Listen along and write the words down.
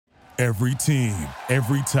Every team,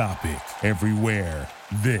 every topic, everywhere.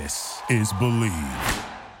 This is Believe.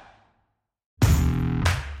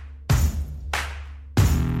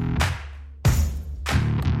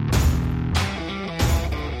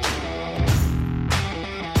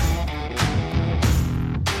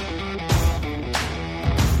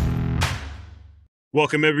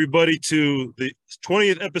 Welcome, everybody, to the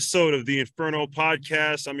 20th episode of the Inferno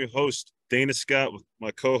Podcast. I'm your host, Dana Scott, with my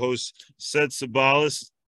co-host, Sed Sabalis,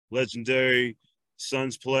 legendary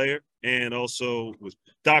Suns player, and also with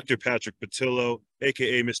Dr. Patrick Patillo,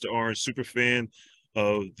 a.k.a. Mr. Orange, superfan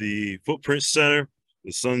of the Footprint Center,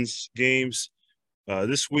 the Suns games.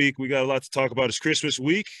 This week, we got a lot to talk about. It's Christmas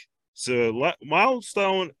week. It's a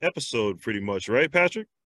milestone episode, pretty much, right, Patrick?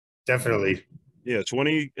 Definitely. Yeah,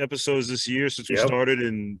 20 episodes this year since we started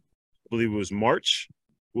in, I believe it was March,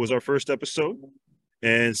 was our first episode.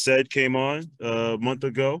 And Sed came on a month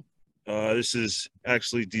ago. This is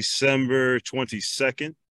actually December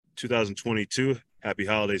 22nd, 2022. Happy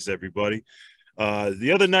holidays, everybody.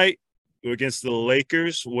 The other night, we were against the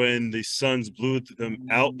Lakers when the Suns blew them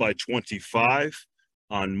out by 25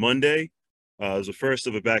 on Monday. It was the first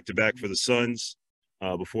of a back-to-back for the Suns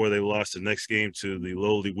before they lost the next game to the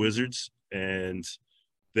lowly Wizards. And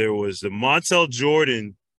there was the Montel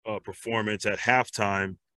Jordan performance at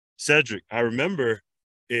halftime. Cedric, I remember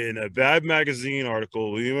in a Bad Magazine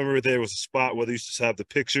article, you remember there was a spot where they used to have the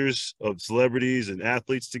pictures of celebrities and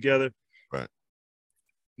athletes together? Right.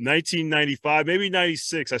 1995, maybe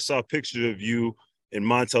 96, I saw a picture of you and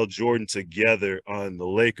Montel Jordan together on the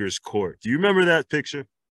Lakers court. Do you remember that picture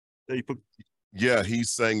that you put? Yeah, he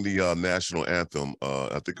sang the national anthem.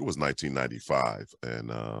 I think it was 1995.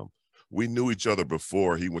 And we knew each other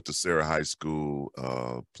before. He went to Sarah High School,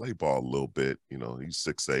 played ball a little bit. You know, he's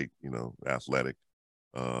 6'8", athletic,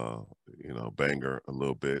 banger a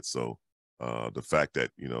little bit. So the fact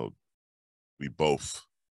that, we both,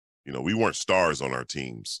 we weren't stars on our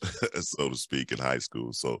teams, so to speak, in high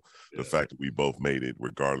school. So the fact that we both made it,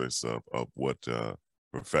 regardless of what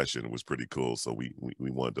profession, was pretty cool. So we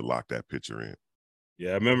wanted to lock that picture in.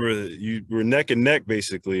 Yeah, I remember you were neck and neck,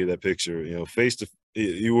 basically, that picture, face to.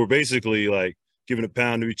 You were basically like giving a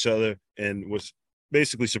pound to each other, and what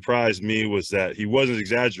basically surprised me was that he wasn't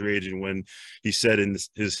exaggerating when he said in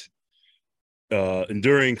his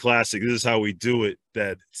enduring classic, "This is how we do it,"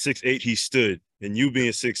 that 6'8" he stood, and you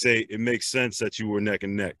being 6'8", it makes sense that you were neck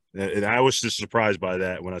and neck. And I was just surprised by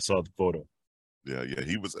that when I saw the photo. Yeah,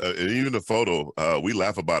 he was, and even the photo, we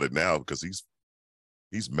laugh about it now because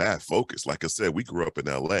he's mad focused. Like I said, we grew up in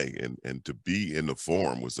LA, and to be in the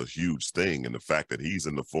Forum was a huge thing. And the fact that he's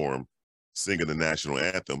in the Forum singing the national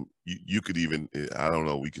anthem, you could even, I don't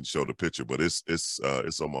know, we can show the picture, but it's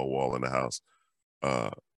on my wall in the house.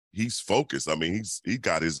 He's focused. I mean, he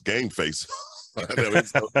got his game face.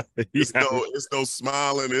 It's no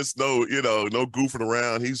smiling. It's no goofing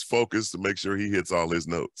around. He's focused to make sure he hits all his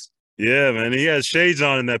notes. Yeah, man. He has shades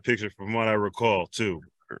on in that picture from what I recall too.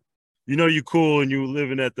 You cool and you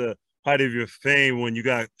living at the height of your fame when you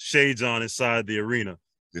got shades on inside the arena.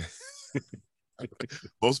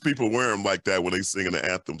 Most people wear them like that when they singing the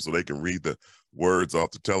anthem so they can read the words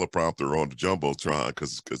off the teleprompter on the Jumbotron,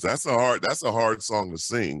 because that's a hard song to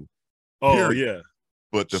sing. Oh, period. Yeah.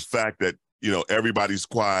 But the fact that, everybody's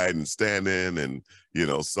quiet and standing and,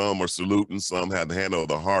 some are saluting, some have the hand over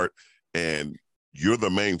the heart, and you're the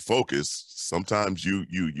main focus. Sometimes you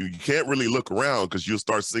can't really look around because you'll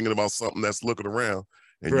start singing about something that's looking around,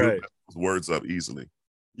 and you'll mess those words up easily.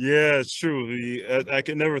 Yeah, it's true. I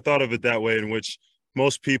could never thought of it that way, in which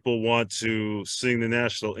most people want to sing the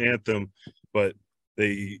national anthem, but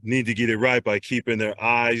they need to get it right by keeping their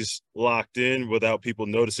eyes locked in without people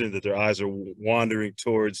noticing that their eyes are wandering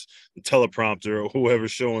towards the teleprompter or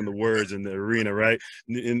whoever's showing the words in the arena, right?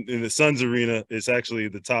 In the Suns arena, it's actually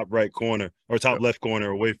the top right corner or top left corner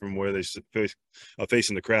away from where they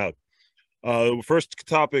facing the crowd. First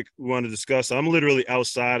topic we want to discuss, I'm literally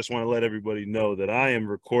outside. I just want to let everybody know that I am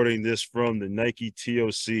recording this from the Nike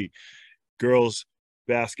TOC girls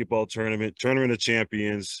basketball tournament of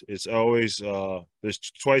champions. It's always there's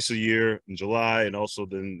twice a year in July, and also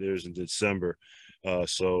then there's in December.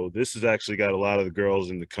 So this has actually got a lot of the girls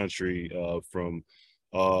in the country from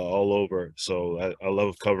all over. So I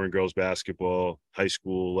love covering girls basketball, high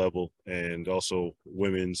school level, and also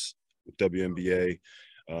women's WNBA.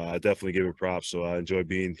 I definitely give it props, so I enjoy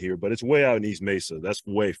being here. But it's way out in East Mesa. That's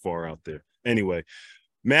way far out there. Anyway,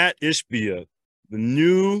 Matt Ishbia, the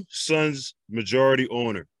new Suns majority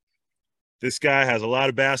owner. This guy has a lot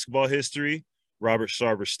of basketball history. Robert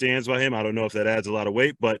Sarver stands by him. I don't know if that adds a lot of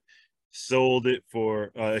weight, but sold it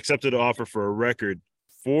for accepted an offer for a record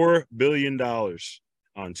 $4 billion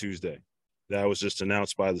on Tuesday. That was just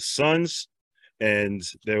announced by the Suns. And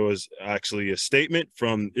there was actually a statement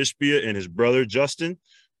from Ishbia and his brother, Justin,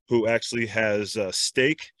 who actually has a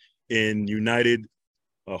stake in United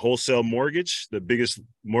Wholesale Mortgage, the biggest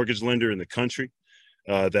mortgage lender in the country,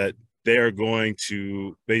 that they are going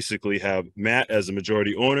to basically have Matt as the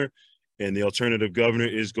majority owner, and the alternative governor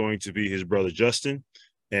is going to be his brother, Justin.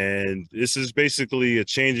 And this is basically a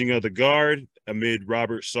changing of the guard amid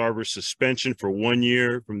Robert Sarver's suspension for 1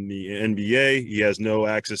 year from the NBA. He has no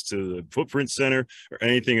access to the Footprint Center or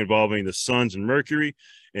anything involving the Suns and Mercury,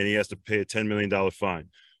 and he has to pay a $10 million fine.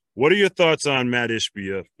 What are your thoughts on Matt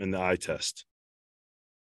Ishbia and the eye test?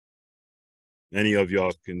 Any of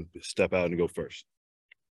y'all can step out and go first.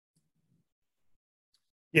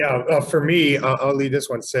 Yeah, for me, I'll leave this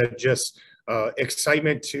one said, just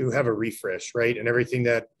excitement to have a refresh, right? And everything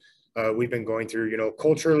that we've been going through, you know,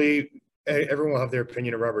 culturally, everyone will have their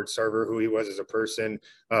opinion of Robert Sarver, who he was as a person,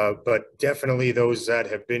 but definitely those that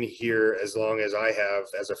have been here as long as I have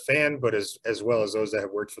as a fan, but as well as those that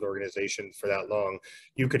have worked for the organization for that long,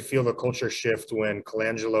 you could feel the culture shift when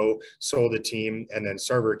Colangelo sold the team and then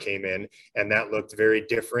Sarver came in, and that looked very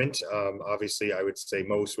different. Obviously, I would say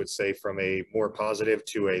most would say from a more positive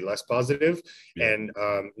to a less positive. Yeah. And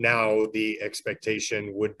now the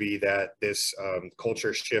expectation would be that this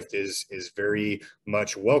culture shift is very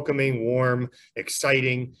much welcoming, warm,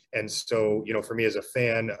 exciting. And so, you know, for me as a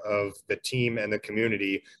fan of the team and the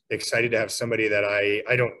community, excited to have somebody that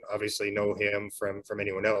I don't obviously know him from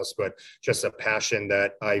anyone else, but just a passion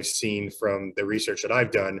that I've seen from the research that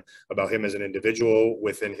I've done about him as an individual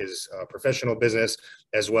within his professional business,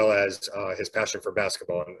 as well as his passion for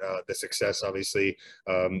basketball and the success, obviously,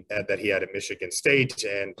 that he had at Michigan State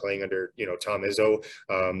and playing under, you know, Tom Izzo,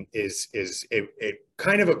 it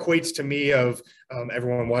kind of equates to me of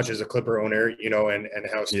everyone watches a Clipper owner, you know, and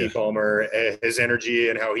how Steve Ballmer, his energy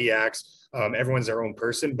and how he acts. Everyone's their own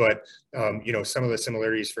person, but you know, some of the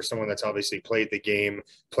similarities for someone that's obviously played the game,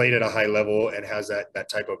 played at a high level, and has that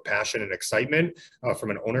type of passion and excitement from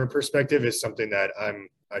an owner perspective is something that I'm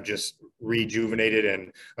just rejuvenated and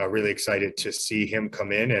really excited to see him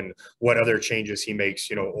come in and what other changes he makes,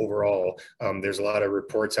 you know, overall. There's a lot of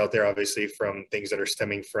reports out there, obviously, from things that are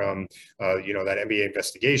stemming from, you know, that NBA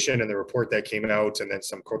investigation and the report that came out, and then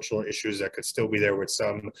some cultural issues that could still be there with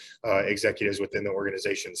some executives within the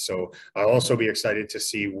organization. So I'll also be excited to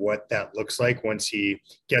see what that looks like once he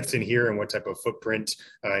gets in here and what type of footprint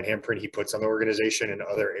and handprint he puts on the organization in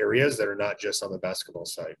other areas that are not just on the basketball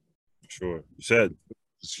side. Sure. Said.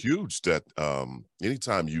 It's huge that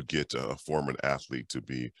anytime you get a former athlete to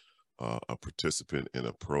be a participant in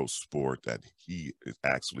a pro sport that he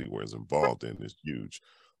actually was involved in is huge.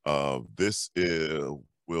 This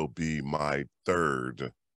will be my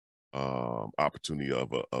third opportunity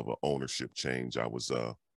of a ownership change. I was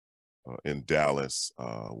in Dallas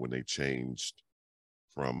when they changed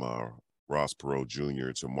from Ross Perot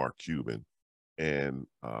Jr. to Mark Cuban, and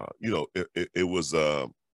you know, it was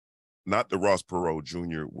not that Ross Perot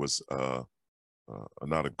Jr. was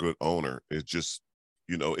not a good owner. It just,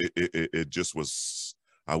 you know, it just was,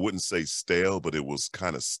 I wouldn't say stale, but it was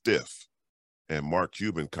kind of stiff. And Mark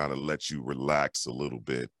Cuban kind of let you relax a little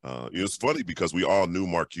bit. It was funny because we all knew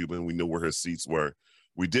Mark Cuban. We knew where his seats were.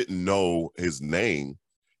 We didn't know his name,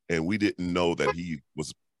 and we didn't know that he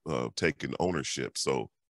was taking ownership. So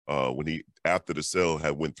when after the sale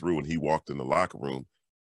had went through and he walked in the locker room,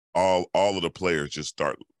 all of the players just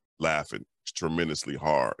start laughing tremendously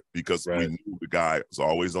hard because we knew the guy was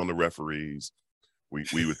always on the referees. We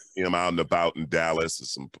would see him out and about in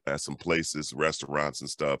Dallas at some places, restaurants and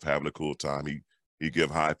stuff, having a cool time. He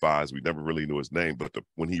give high fives. We never really knew his name, but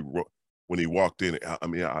when he walked in, I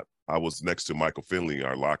mean, I was next to Michael Finley.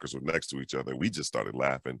 Our lockers were next to each other. We just started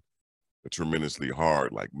laughing tremendously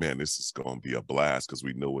hard. Like, man, this is going to be a blast because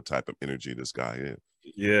we know what type of energy this guy is.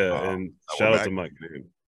 Yeah, and shout out to Mike.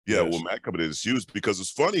 Yeah, well, Matt coming in is huge because it's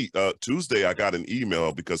funny. Tuesday, I got an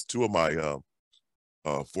email because two of my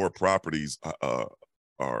 4 properties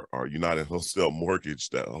are United Wholesale Mortgage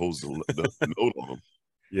that holds the note on them.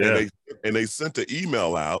 Yeah, and they sent the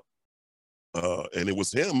email out, and it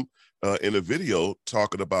was him in a video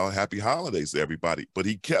talking about happy holidays to everybody. But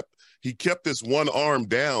he kept this one arm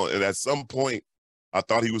down, and at some point, I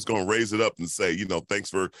thought he was going to raise it up and say, you know, thanks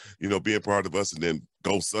for, you know, being part of us, and then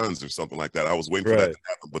go Suns or something like that. I was waiting for that to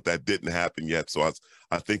happen, but that didn't happen yet. So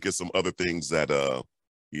I think it's some other things that,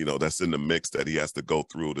 you know, that's in the mix that he has to go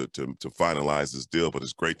through to finalize this deal. But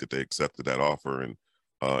it's great that they accepted that offer, and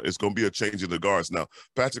it's going to be a change in the guards. Now,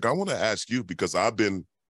 Patrick, I want to ask you, because I've been,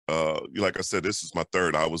 like I said, this is my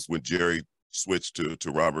third. I was when Jerry switched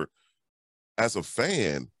to Robert. As a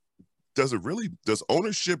fan, does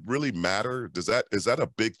ownership really matter? Is that a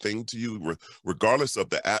big thing to you, regardless of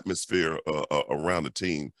the atmosphere around the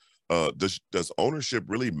team? Does ownership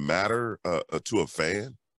really matter to a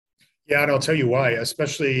fan? Yeah, and I'll tell you why,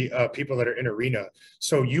 especially people that are in arena.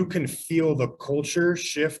 So you can feel the culture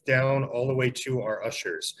shift down all the way to our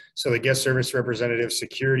ushers. So the guest service representative,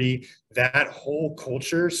 security, that whole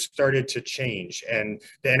culture started to change. And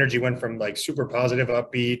the energy went from like super positive,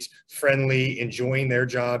 upbeat, friendly, enjoying their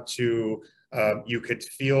job to you could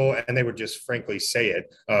feel, and they would just frankly say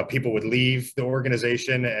it. People would leave the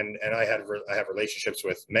organization, and I have relationships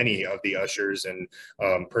with many of the ushers and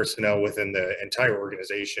personnel within the entire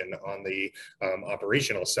organization on the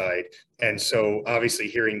operational side. And so, obviously,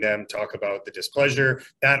 hearing them talk about the displeasure,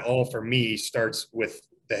 that all for me starts with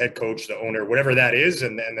the head coach, the owner, whatever that is,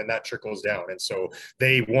 and then that trickles down. And so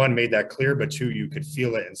they, one, made that clear, but two, you could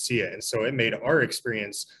feel it and see it. And so it made our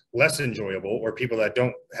experience less enjoyable, or people that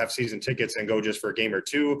don't have season tickets and go just for a game or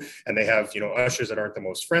two, and they have, ushers that aren't the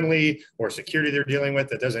most friendly, or security they're dealing with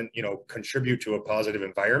that doesn't, contribute to a positive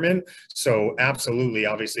environment. So absolutely,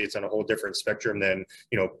 obviously it's on a whole different spectrum than,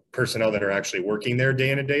 personnel that are actually working there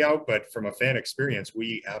day in and day out. But from a fan experience,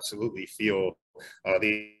 we absolutely feel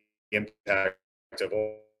the impact of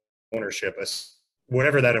ownership,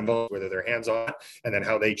 whatever that involves, whether they're hands-on, and then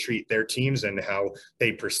how they treat their teams and how they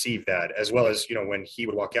perceive that, as well as, when he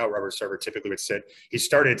would walk out, Robert Sarver typically would sit, he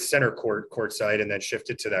started center court side and then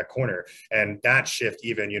shifted to that corner. And that shift,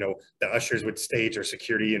 even, the ushers would stage, or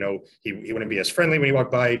security, he wouldn't be as friendly when he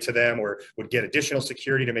walked by to them, or would get additional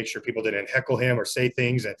security to make sure people didn't heckle him or say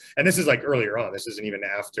things. And this is like earlier on, this isn't even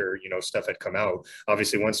after, stuff had come out.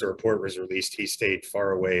 Obviously, once the report was released, he stayed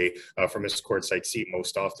far away from his courtside seat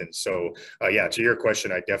most often. So yeah, to your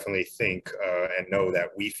question, I definitely think and know that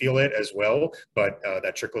we feel it as well, but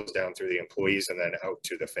that trickles down through the employees and then out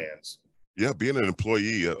to the fans. Yeah, being an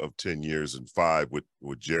employee of 10 years and 5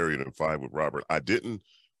 with Jerry and 5 with Robert,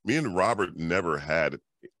 me and Robert never had,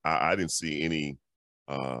 I didn't see any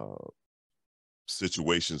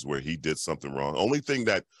situations where he did something wrong. Only thing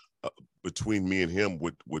that between me and him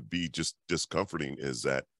would be just discomforting is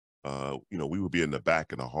that, we would be in the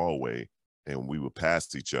back in the hallway and we would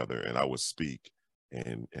pass each other and I would speak.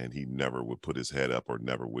 And he never would put his head up or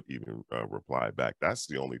never would even reply back. That's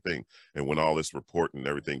the only thing. And when all this report and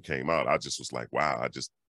everything came out, I just was like, wow, I just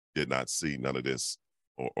did not see none of this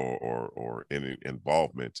or any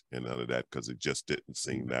involvement in none of that, because it just didn't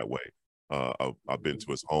seem that way. I've been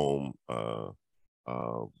to his home,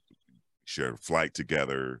 shared a flight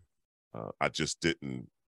together. It just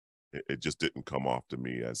didn't come off to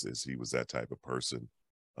me as he was that type of person.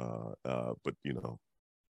 But,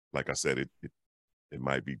 like I said, it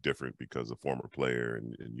might be different because a former player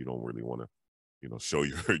and you don't really want to, show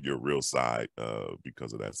your real side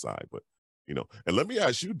because of that side. But, and let me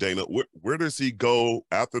ask you, Dana, where does he go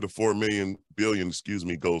after the 4 billion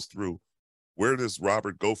goes through? Where does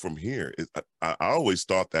Robert go from here? I always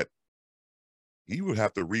thought that he would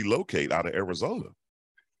have to relocate out of Arizona,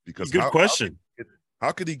 because good question.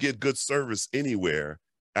 How could he get good service anywhere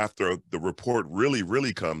after the report really,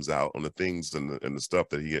 really comes out on the things and the stuff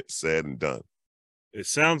that he had said and done? It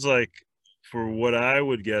sounds like, for what I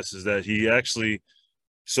would guess, is that he actually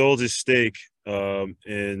sold his stake,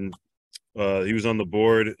 and he was on the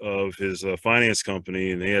board of his finance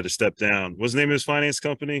company, and he had to step down. What's the name of his finance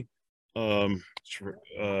company?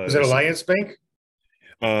 Is it Alliance Bank?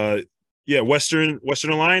 Yeah, Western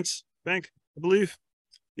Alliance Bank, I believe.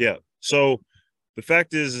 Yeah. So the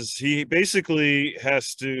fact is he basically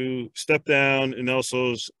has to step down, and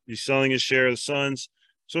also he's selling his share of the Suns.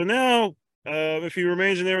 So now, if he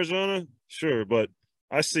remains in Arizona, sure, but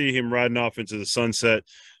I see him riding off into the sunset,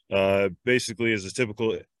 basically as a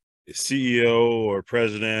typical CEO or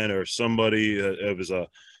president or somebody of as a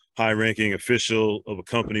high-ranking official of a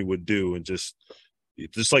company would do, and just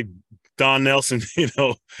like Don Nelson,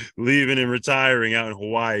 leaving and retiring out in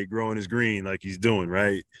Hawaii, growing his green like he's doing,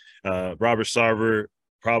 right? Robert Sarver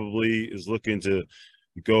probably is looking to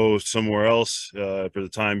go somewhere else for the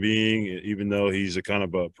time being, even though he's a kind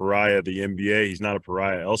of a pariah of the NBA. He's not a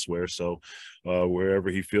pariah elsewhere. So wherever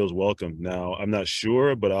he feels welcome. Now, I'm not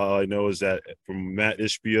sure, but all I know is that from Matt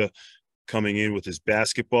Ishbia coming in with his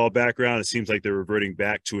basketball background, it seems like they're reverting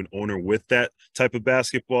back to an owner with that type of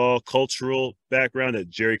basketball cultural background that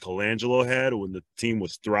Jerry Colangelo had when the team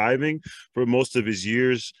was thriving for most of his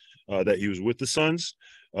years that he was with the Suns.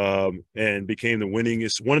 And became one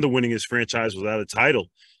of the winningest franchises without a title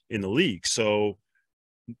in the league. So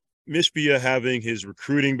Ishbia having his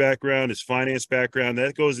recruiting background, his finance background,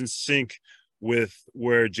 that goes in sync with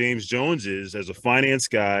where James Jones is as a finance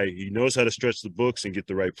guy. He knows how to stretch the books and get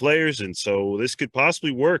the right players. And so this could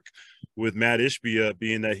possibly work with Matt Ishbia,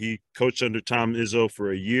 being that he coached under Tom Izzo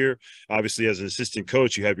for a year. Obviously, as an assistant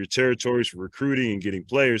coach, you have your territories for recruiting and getting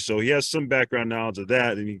players. So he has some background knowledge of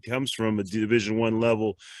that. And he comes from a Division I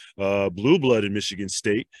level blue blood in Michigan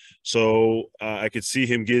State. So I could see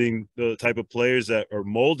him getting the type of players that are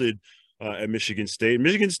molded at Michigan State.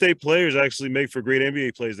 Michigan State players actually make for great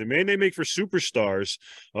NBA players. They make for superstars,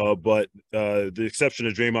 but the exception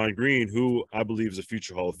of Draymond Green, who I believe is a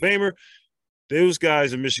future Hall of Famer, those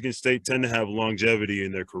guys in Michigan State tend to have longevity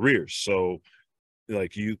in their careers. So,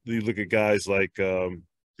 like you look at guys like yeah,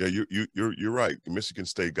 you're right. Michigan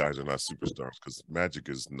State guys are not superstars because Magic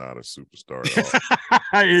is not a superstar at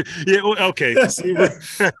all. Yeah, okay. See,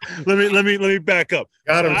 let me back up.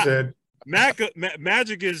 Got him, Sid.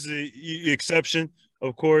 Magic is the exception,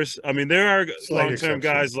 of course. I mean, there are long-term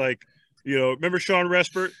guys like, remember Sean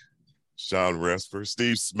Respert? Sean Respert,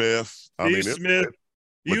 Steve Smith. Steve Smith.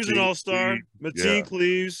 He was an all-star. Mateen yeah.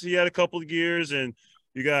 Cleaves. He had a couple of years, and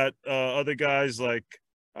you got other guys like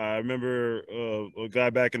I remember a guy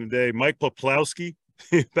back in the day, Mike Poplawski,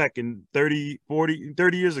 back in 30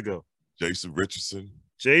 years ago. Jason Richardson,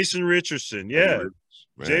 yeah.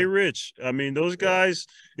 Jay Rich. I mean, those guys,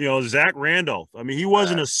 Zach Randolph. I mean, he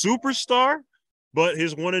wasn't a superstar, but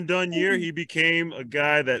his one and done year, he became a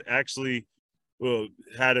guy that actually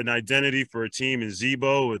had an identity for a team in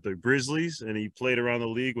Zebo with the Grizzlies, and he played around the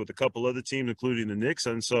league with a couple other teams, including the Knicks.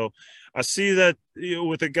 And so I see that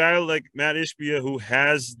with a guy like Matt Ishbia, who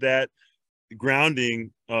has that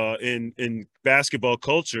grounding in basketball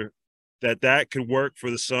culture, that could work for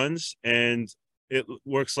the Suns. And it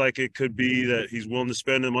looks like it could be that he's willing to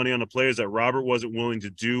spend the money on the players that Robert wasn't willing to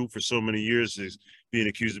do for so many years. He's being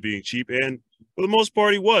accused of being cheap. And for the most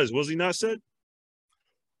part, he was he not, Sid?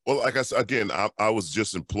 Well, like I said, again, I was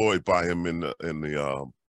just employed by him in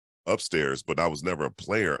the upstairs, but I was never a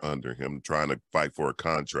player under him trying to fight for a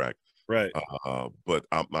contract. Right. But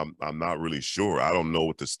I'm not really sure. I don't know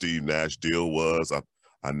what the Steve Nash deal was.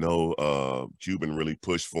 I know Cuban really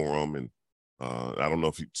pushed for him, and I don't know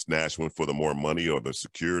if Nash went for the more money or the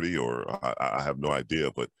security, or I have no idea.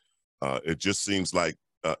 But it just seems like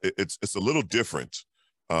it's a little different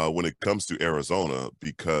when it comes to Arizona,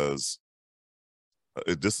 because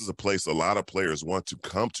this is a place a lot of players want to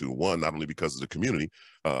come to. One, not only because of the community,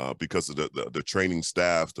 because of the training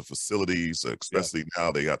staff, the facilities, especially now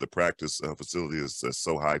they got the practice facilities that's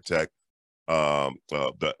so high tech.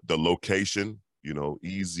 The location,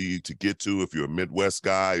 easy to get to if you're a Midwest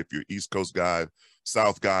guy, if you're East Coast guy,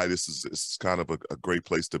 South guy. This is kind of a great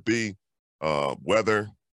place to be. Weather,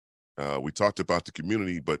 we talked about the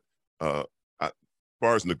community, but as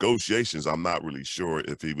far as negotiations, I'm not really sure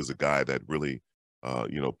if he was a guy that really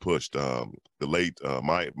pushed. The late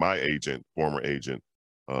my agent, former agent,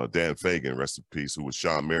 Dan Fagan, rest in peace, who was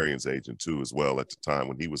Sean Marion's agent too, as well, at the time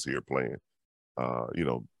when he was here playing.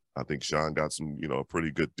 I think Sean got some, a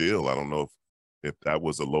pretty good deal. I don't know if that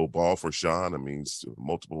was a low ball for Sean. I mean, he's a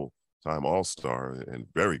multiple-time All-Star and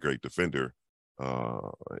very great defender,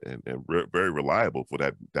 and very reliable for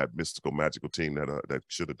that mystical, magical team that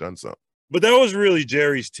should have done something. But that was really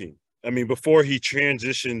Jerry's team. I mean, before he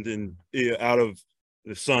transitioned out of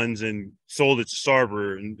the Suns and sold it to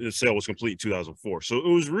Sarver, and the sale was complete in 2004. So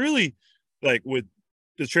it was really like with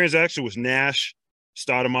the transaction was Nash,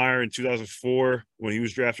 Stoudemire in 2004 when he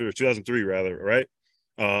was drafted, or 2003 rather, right?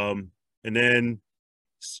 And then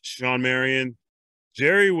Sean Marion.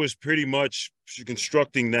 Jerry was pretty much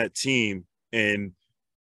constructing that team, and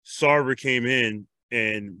Sarver came in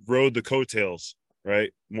and rode the coattails,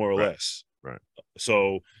 right? More or less. Right.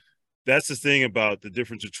 So that's the thing about the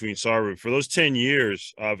difference between Sarver. For those 10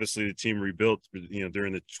 years, obviously the team rebuilt,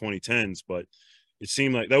 during the 2010s, but it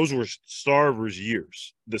seemed like those were Sarver's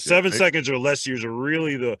years. The 7 seconds or less years are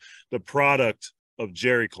really the product of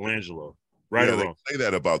Jerry Colangelo, right or wrong. They say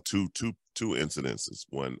that about two incidences.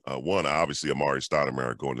 One, obviously Amari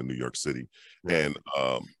Stoudemire going to New York City, right. And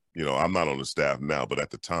I'm not on the staff now, but at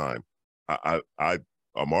the time,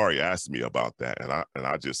 Amari asked me about that, and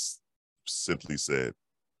I just simply said,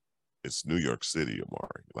 it's New York City,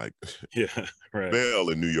 Amari. Like, yeah, right. Bell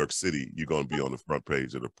in New York City, you're going to be on the front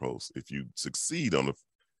page of the Post. If you succeed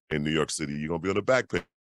in New York City, you're going to be on the back page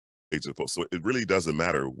of the Post. So it really doesn't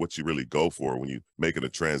matter what you really go for when you're making a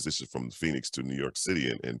transition from Phoenix to New York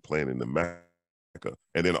City and playing in the Mecca.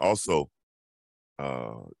 And then also,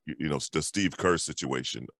 the Steve Kerr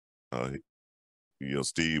situation.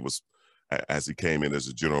 Steve was, as he came in as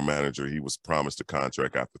a general manager, he was promised a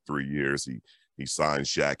contract after 3 years. He signed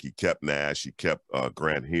Shaq. He kept Nash. He kept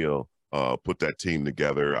Grant Hill. put that team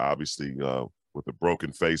together. Obviously, with a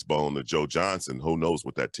broken face bone to Joe Johnson, who knows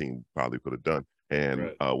what that team probably could have done. And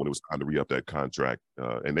when it was time to re-up that contract,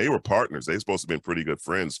 and they were partners. They were supposed to have been pretty good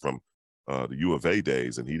friends from the U of A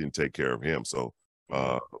days, and he didn't take care of him. So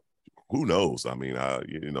who knows? I mean,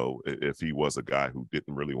 if he was a guy who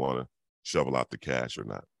didn't really want to shovel out the cash or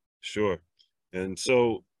not. Sure. And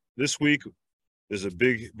so this week is a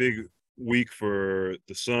big week for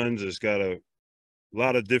the Suns. It's got a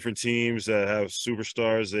lot of different teams that have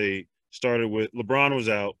superstars. They started with LeBron was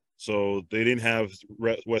out, so they didn't have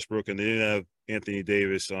Westbrook and they didn't have Anthony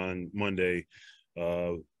Davis on Monday.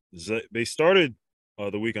 They started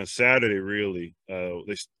the week on Saturday, really,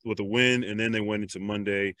 with a win, and then they went into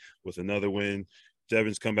Monday with another win.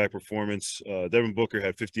 Devin's comeback performance. Devin Booker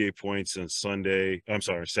had 58 points on Saturday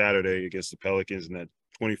against the Pelicans in that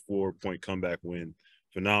 24-point comeback win.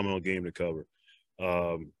 Phenomenal game to cover.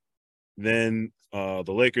 Then the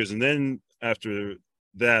Lakers, and then after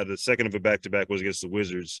that, the second of a back-to-back was against the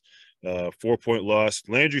Wizards. 4-point loss.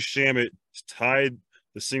 Landry Shamet tied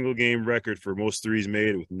the single-game record for most threes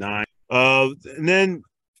made with 9. And then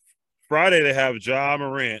Friday they have Ja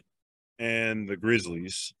Morant and the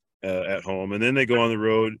Grizzlies at home, and then they go on the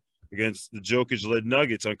road against the Jokic-led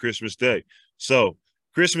Nuggets on Christmas Day. So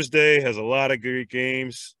Christmas Day has a lot of great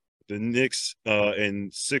games. The Knicks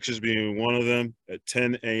and Sixers being one of them at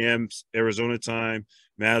 10 a.m. Arizona time.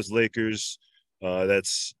 Mavs Lakers,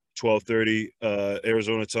 that's 12:30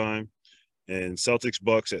 Arizona time, and Celtics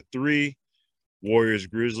Bucks at 3. Warriors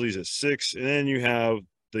Grizzlies at 6, and then you have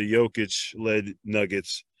the Jokic-led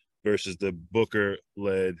Nuggets versus the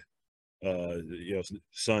Booker-led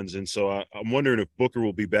Suns. And so I'm wondering if Booker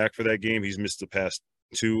will be back for that game. He's missed the past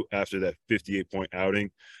 2 after that 58-point outing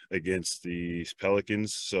against the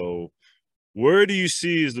Pelicans. So where do you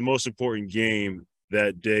see is the most important game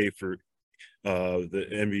that day for the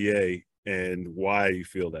NBA, and why you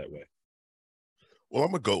feel that way? Well,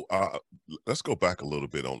 I'm going to go let's go back a little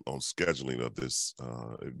bit on scheduling of this,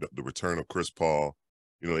 the return of Chris Paul.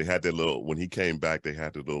 They had that little, when he came back, they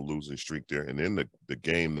had the little losing streak there. And then the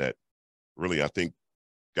game that really, I think,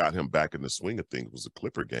 got him back in the swing of things was the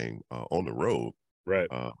Clipper game on the road. Right.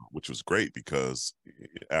 Which was great because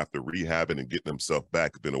after rehabbing and getting himself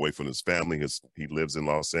back, been away from his family, he lives in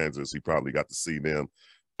Los Angeles. He probably got to see them.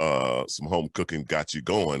 Some home cooking got you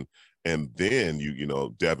going. And then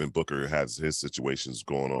Devin Booker has his situations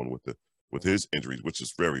going on with his injuries, which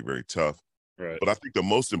is very, very tough. Right. But I think the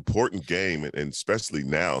most important game, and especially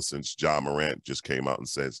now since Ja Morant just came out and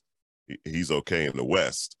says he's okay in the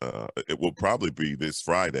West, it will probably be this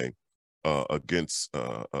Friday against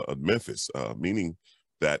Memphis, meaning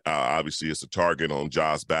that obviously it's a target on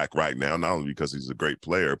Ja's back right now, not only because he's a great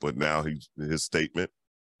player, but now his statement.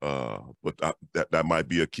 But that might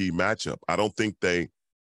be a key matchup. I don't think they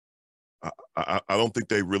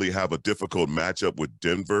really have a difficult matchup with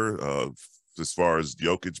Denver as far as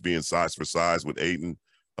Jokic being size for size with Ayton.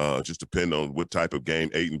 Just depending on what type of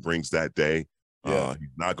game Ayton brings that day. Yeah. He's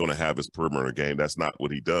not going to have his perimeter game. That's not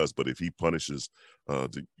what he does. But if he punishes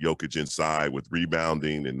the Jokic inside with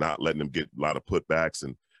rebounding and not letting him get a lot of putbacks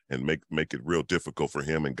and make it real difficult for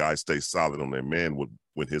him, and guys stay solid on their man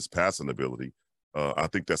with his passing ability, I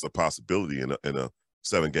think that's a possibility in a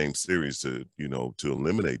 7-game series to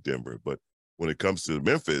eliminate Denver. But when it comes to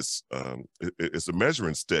Memphis, it's a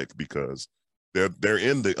measuring stick because they're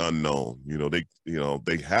in the unknown.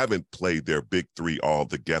 They haven't played their big 3 all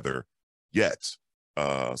together yet.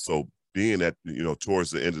 So being at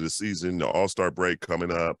towards the end of the season, the All-Star break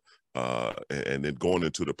coming up, and then going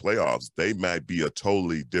into the playoffs, they might be a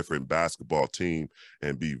totally different basketball team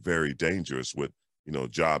and be very dangerous with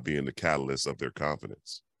Ja being the catalyst of their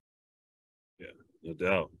confidence. Yeah, no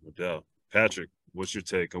doubt. Patrick, what's your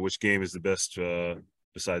take on which game is the best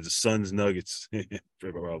besides the Suns Nuggets?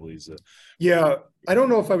 Probably is. Yeah, I don't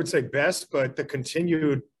know if I would say best, but the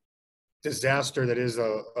continued disaster that is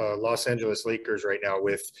Los Angeles Lakers right now,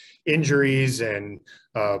 with injuries and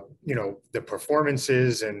the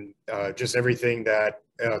performances and just everything that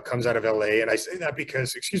comes out of LA. And I say that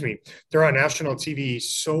because, they're on national TV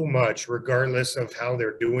so much, regardless of how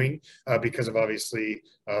they're doing, because of obviously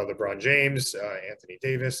LeBron James, Anthony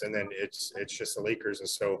Davis, and then it's just the Lakers. And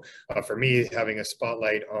so for me, having a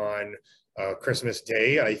spotlight on Christmas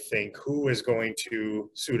Day, I think who is going to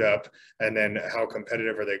suit up, and then how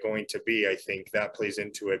competitive are they going to be? I think that plays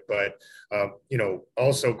into it. But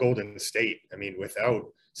also Golden State. I mean, without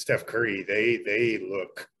Steph Curry, they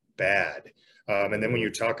look bad. And then when you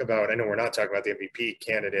talk about, I know we're not talking about the MVP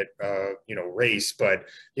candidate, race, but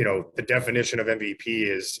the definition of MVP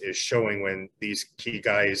is showing when these key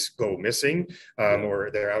guys go missing, or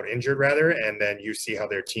they're out injured rather, and then you see how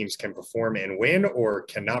their teams can perform and win, or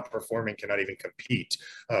cannot perform and cannot even compete.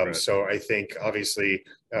 Right. So I think obviously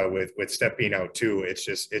with Steph being out too,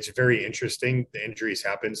 it's very interesting. The injuries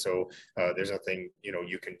happen, so there's nothing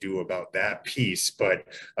you can do about that piece, but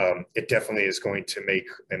it definitely is going to make,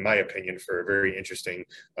 in my opinion, for a very interesting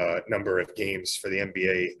number of games for the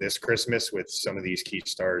NBA this Christmas, with some of these key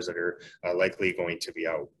stars that are likely going to be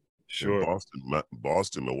out. Sure.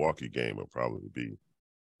 Boston Milwaukee game will probably be,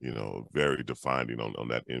 very defining on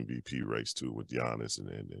that MVP race too, with Giannis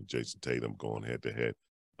and Jason Tatum going head to head.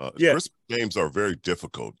 Christmas games are very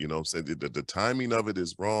difficult. So the timing of it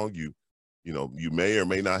is wrong. You may or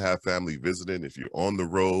may not have family visiting. If you're on the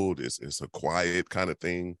road, it's a quiet kind of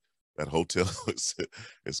thing. That hotel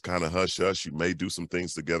is kind of hush hush. You may do some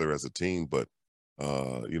things together as a team, but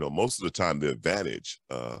most of the time the advantage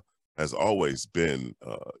has always been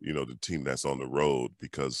the team that's on the road,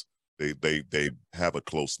 because they have a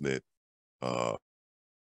close knit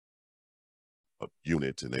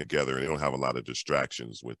unit, and they're together, and they don't have a lot of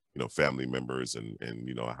distractions with family members and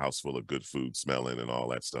a house full of good food smelling and all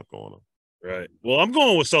that stuff going on. Right. Well, I'm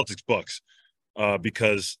going with Celtics Bucks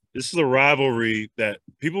because this is a rivalry that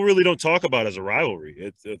people really don't talk about as a rivalry.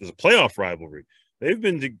 It's a playoff rivalry. They've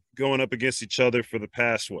been going up against each other for the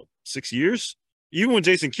past 6 years. Even when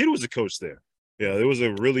Jason Kidd was the coach there, there was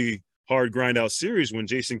a really hard grind out series when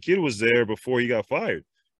Jason Kidd was there before he got fired,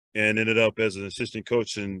 and ended up as an assistant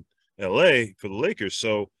coach in LA for the Lakers.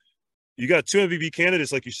 So you got two MVP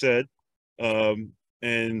candidates, like you said.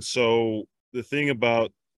 And so the thing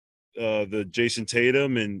about the Jason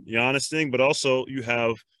Tatum and Giannis thing, but also you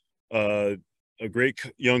have a great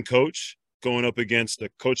young coach going up against a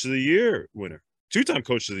Coach of the Year winner, two-time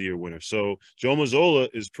Coach of the Year winner. So Joe Mazzola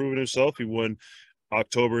is proving himself. He won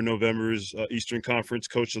October, November's Eastern Conference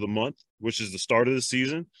Coach of the Month, which is the start of the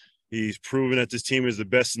season. He's proven that this team is the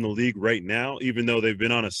best in the league right now, even though they've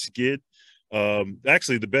been on a skid.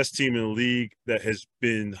 Actually, the best team in the league that has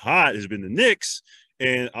been hot has been the Knicks.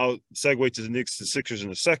 And I'll segue to the Knicks and Sixers in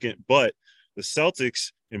a second. But the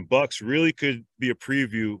Celtics and Bucks really could be a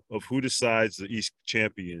preview of who decides the East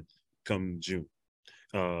champion come June,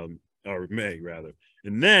 or May, rather.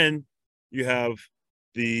 And then you have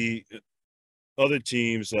the other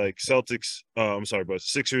teams like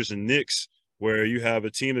Sixers and Knicks, where you have a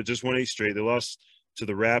team that just won 8 straight. They lost to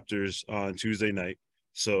the Raptors on Tuesday night.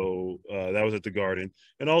 So that was at the Garden.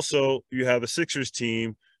 And also you have a Sixers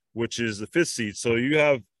team, which is the 5th seed. So you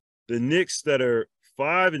have the Knicks that are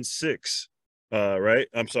 5 and 6, right?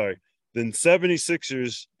 I'm sorry. Then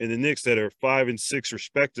 76ers and the Knicks that are 5 and 6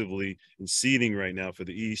 respectively in seeding right now for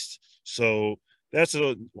the East. So that's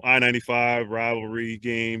a I-95 rivalry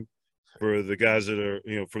game for the guys that are,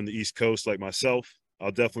 from the East Coast like myself.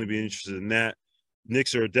 I'll definitely be interested in that.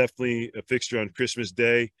 Knicks are definitely a fixture on Christmas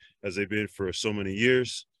Day, as they've been for so many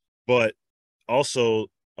years. But also,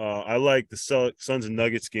 I like the Suns and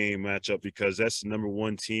Nuggets game matchup, because that's the number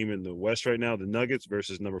 1 team in the West right now, the Nuggets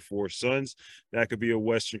versus number 4 Suns. That could be a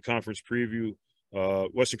Western Conference preview,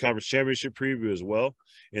 Western Conference Championship preview as well.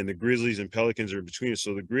 And the Grizzlies and Pelicans are in between.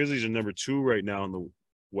 So the Grizzlies are number 2 right now in the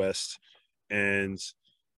West, and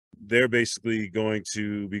they're basically going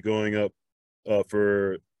to be going up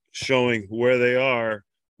for showing where they are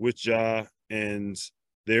with Ja, and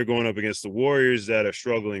they're going up against the Warriors that are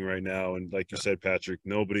struggling right now. And like you said, Patrick,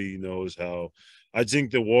 nobody knows how. I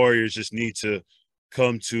think the Warriors just need to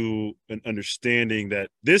come to an understanding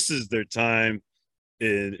that this is their time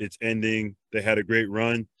and it's ending. They had a great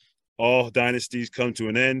run. All dynasties come to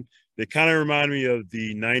an end. They kind of remind me of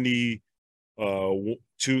the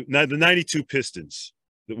 92 Pistons,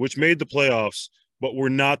 which made the playoffs, but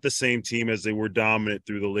were not the same team, as they were dominant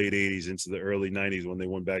through the late 80s into the early 90s when they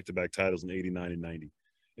won back-to-back titles in 89 and 90.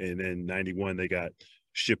 And then 91, they got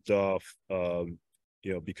shipped off,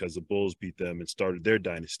 because the Bulls beat them and started their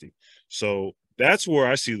dynasty. So that's where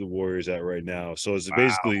I see the Warriors at right now. So it's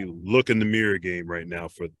basically look in the mirror game right now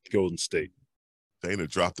for Golden State. Dana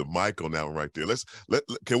dropped the mic on that one right there.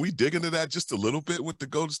 Can we dig into that just a little bit with the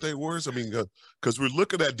Golden State Warriors? I mean, because we're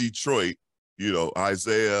looking at Detroit.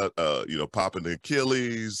 Isaiah, popping the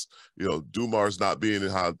Achilles, Dumars not being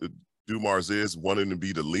how Dumars is, wanting to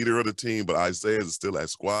be the leader of the team, but Isaiah is still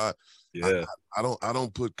that squad. Yeah. I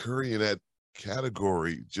don't put Curry in that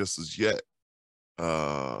category just as yet.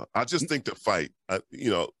 I just think the fight,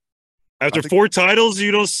 after 4 titles,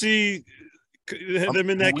 you don't see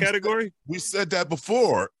them in that category? We said that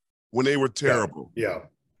before when they were terrible. Yeah.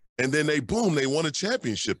 and then they won a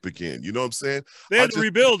championship again. You know what I'm saying? They had to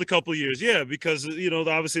rebuild a couple of years, yeah, because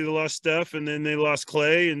obviously they lost Steph and then they lost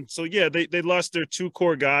Clay, and so yeah, they lost their two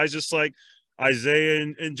core guys, just like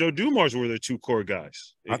Isaiah and Joe Dumars were their two core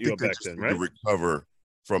guys. I think they back just then, need right? to recover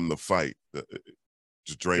from the fight.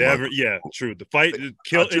 Draymond, yeah, true. The fight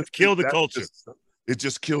killed the culture. It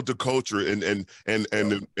just killed the culture, and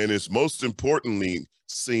it's most importantly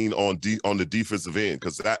seen on the defensive end,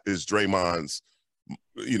 because that is Draymond's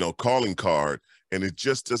calling card, and it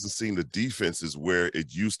just doesn't seem the defense is where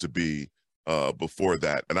it used to be before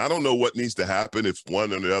that. And I don't know what needs to happen, if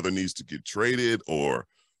one or the other needs to get traded, or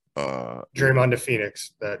Draymond to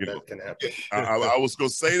Phoenix. That can happen. I was gonna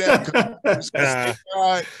say that,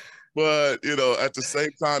 but at the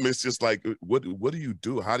same time, it's just like, what do you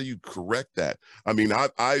do? How do you correct that? I mean,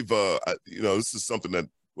 I've this is something that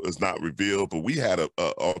was not revealed, but we had a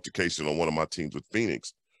altercation on one of my teams with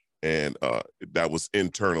Phoenix, and that was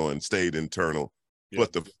internal and stayed internal. Yeah.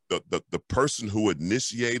 But the person who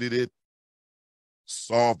initiated it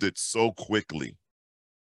solved it so quickly.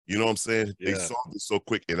 You know what I'm saying? Yeah. They solved it so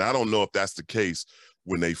quick, and I don't know if that's the case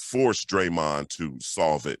when they forced Draymond to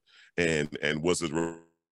solve it. And was it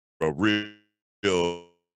a real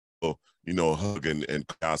hug and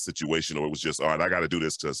situation, or it was just, all right, I got to do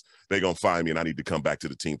this because they're gonna find me and I need to come back to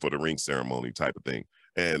the team for the ring ceremony type of thing.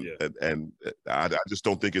 And I just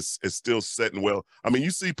don't think it's still setting well. I mean,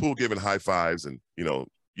 you see Poole giving high fives and yelling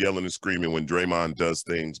and screaming when Draymond does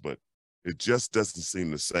things, but it just doesn't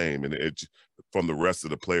seem the same. And it from the rest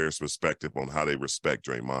of the players' perspective on how they respect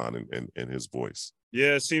Draymond and his voice.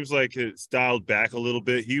 Yeah, it seems like it's dialed back a little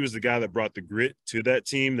bit. He was the guy that brought the grit to that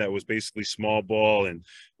team that was basically small ball and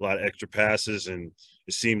a lot of extra passes. And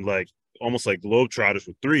it seemed like almost like Globetrotters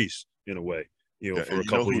with threes in a way, for a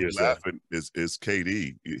couple of years. Laughing is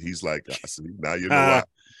KD. He's like, now you know why.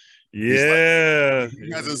 Yeah. Like,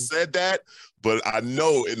 he hasn't said that, but I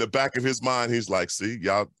know in the back of his mind, he's like, see,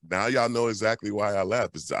 y'all know exactly why I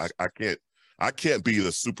left. I can't be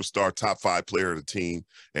the superstar top 5 player of the team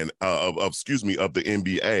and of the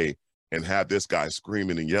NBA and have this guy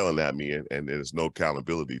screaming and yelling at me, and there's no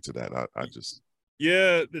accountability to that. I just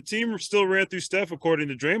the team still ran through Steph according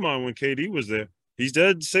to Draymond when KD was there. He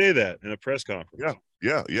did say that in a press conference.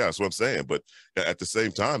 Yeah, that's what I'm saying. But at the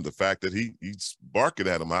same time, the fact that he's barking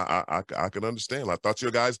at him, I can understand. I thought you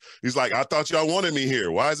guys, he's like, I thought y'all wanted me here.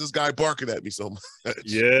 Why is this guy barking at me so much?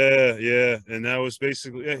 Yeah. And that was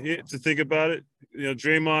basically, to think about it,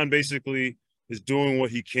 Draymond basically is doing what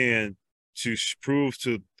he can to prove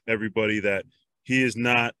to everybody that he is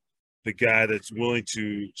not the guy that's willing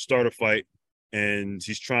to start a fight, and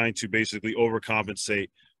he's trying to basically overcompensate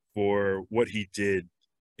for what he did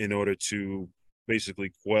in order to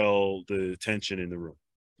basically quell the tension in the room,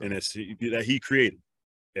 and that he created,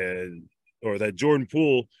 or that Jordan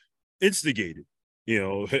Poole instigated,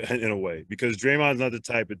 in a way, because Draymond's not the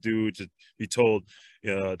type of dude to be told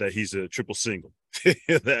that he's a triple single,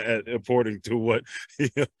 according to what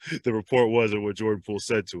the report was and what Jordan Poole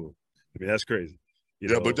said to him. I mean, that's crazy.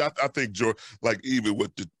 But I think like even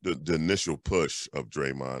with the initial push of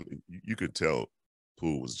Draymond, you could tell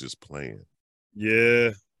Poole was just playing. Yeah.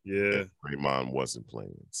 Draymond wasn't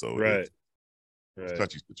playing. So right. It's a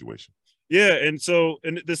touchy situation. Yeah, and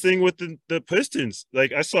the thing with the Pistons,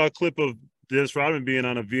 like I saw a clip of Dennis Rodman being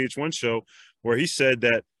on a VH1 show where he said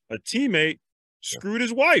that a teammate screwed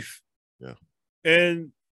his wife. Yeah.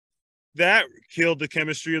 And that killed the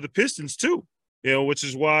chemistry of the Pistons too, which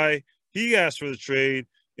is why he asked for the trade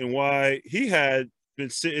and why he had been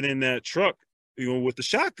sitting in that truck, with the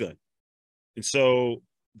shotgun. And so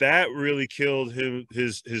that really killed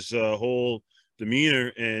his whole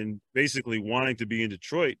demeanor and basically wanting to be in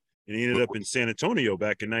Detroit. And he ended up in San Antonio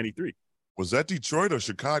back in '93. Was that Detroit or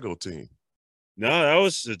Chicago team? No, that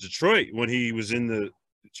was Detroit when he was in the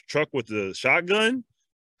truck with the shotgun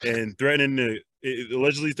and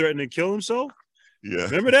allegedly threatening to kill himself. Yeah.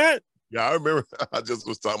 Remember that? Yeah, I remember. I just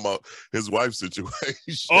was talking about his wife's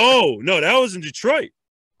situation. Oh, no, that was in Detroit.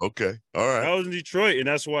 Okay. All right. That was in Detroit. And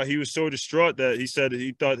that's why he was so distraught that he said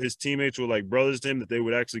he thought his teammates were like brothers to him, that they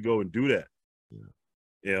would actually go and do that.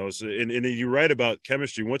 Yeah. And you're right about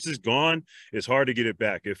chemistry. Once it's gone, it's hard to get it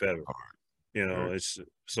back, if ever. It's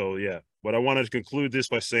so, yeah. But I wanted to conclude this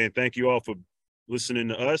by saying thank you all for listening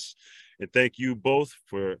to us. And thank you both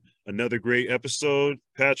for another great episode.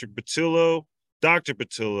 Patrick Patillo, Dr.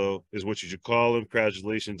 Patillo is what you should call him.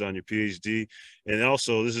 Congratulations on your PhD. And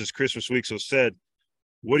also, this is Christmas week. So said,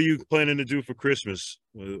 what are you planning to do for Christmas?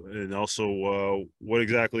 And also, what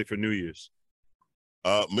exactly for New Year's?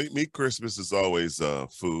 Me Christmas is always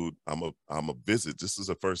food. I'm a visit. This is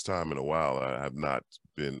the first time in a while I have not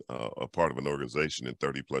been a part of an organization in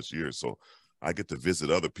 30 plus years. So I get to visit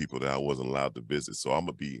other people that I wasn't allowed to visit. So I'm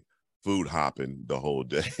gonna be food hopping the whole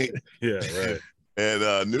day. Yeah, right.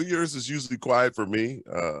 And New Year's is usually quiet for me.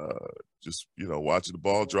 Just watching the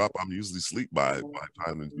ball drop. I'm usually asleep by the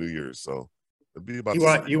time it's New Year's. So it'll be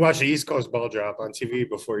about you watch the East Coast ball drop on TV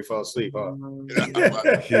before you fall asleep, huh? I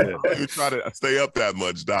don't even try to stay up that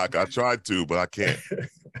much, Doc. I tried to, but I can't.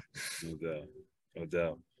 No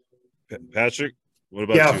doubt. Patrick, what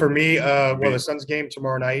about you? Yeah, for me, the Suns game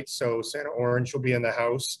tomorrow night, so Santa Orange will be in the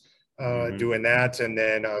house doing that, and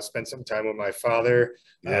then spend some time with my father.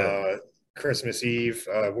 Yeah. Christmas Eve,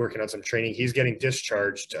 working on some training. He's getting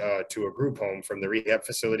discharged to a group home from the rehab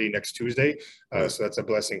facility next Tuesday. So that's a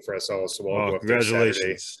blessing for us all. So we'll all go up there Saturday.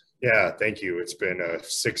 Congratulations. Yeah, thank you. It's been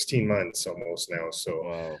 16 months almost now.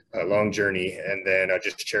 So a long journey. And then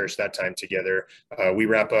just cherish that time together. We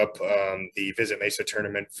wrap up the Visit Mesa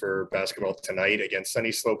tournament for basketball tonight against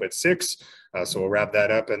Sunny Slope at 6. So we'll wrap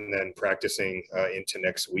that up and then practicing into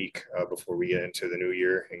next week before we get into the new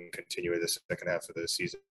year and continue the second half of the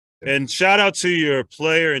season. And shout out to your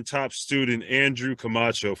player and top student, Andrew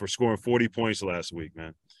Camacho, for scoring 40 points last week,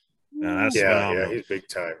 man. That's phenomenal. Yeah, he's big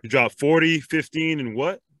time. You dropped 40, 15, and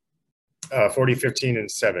what? 40, 15,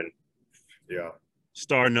 and 7. Yeah.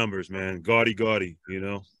 Star numbers, man. Gaudy,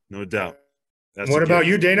 no doubt. What about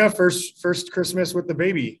you, Dana? First Christmas with the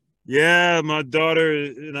baby. Yeah, my daughter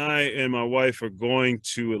and I and my wife are going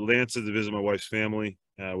to Atlanta to visit my wife's family.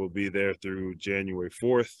 We'll be there through January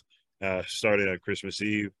 4th, starting on Christmas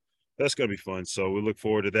Eve. That's going to be fun. So we look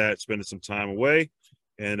forward to that, spending some time away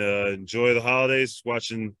and enjoy the holidays,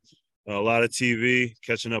 watching a lot of TV,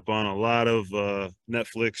 catching up on a lot of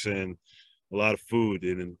Netflix and a lot of food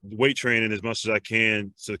and weight training as much as I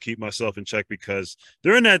can to keep myself in check, because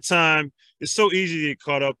during that time, it's so easy to get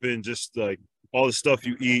caught up in just like all the stuff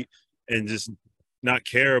you eat and just not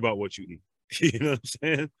care about what you eat. You know what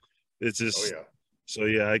I'm saying? It's just, So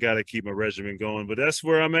yeah, I got to keep my regimen going, but that's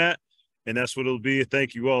where I'm at. And that's what it'll be.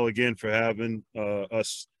 Thank you all again for having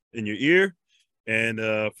us in your ear. And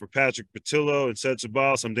for Patrick Patillo and Seth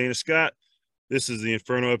Zabas, I'm Dana Scott. This is the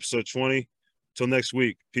Inferno episode 20. Till next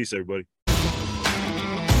week. Peace, everybody.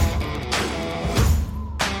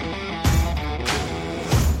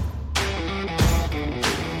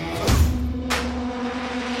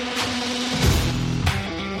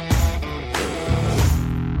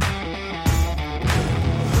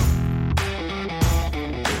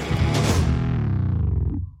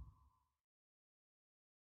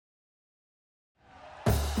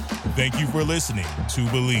 Thank you for listening to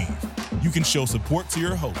Believe. You can show support to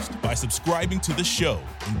your host by subscribing to the show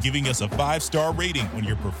and giving us a 5-star rating on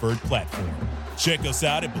your preferred platform. Check us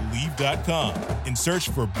out at Believe.com and search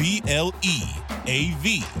for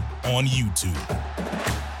BLEAV on YouTube.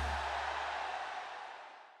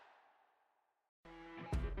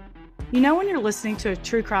 You know when you're listening to a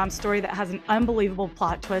true crime story that has an unbelievable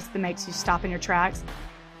plot twist that makes you stop in your tracks?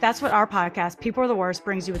 That's what our podcast, People Are the Worst,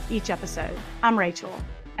 brings you with each episode. I'm Rachel.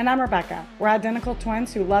 And I'm Rebecca. We're identical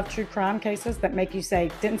twins who love true crime cases that make you say,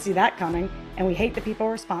 didn't see that coming, and we hate the people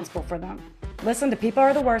responsible for them. Listen to People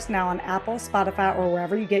Are the Worst now on Apple, Spotify, or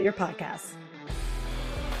wherever you get your podcasts.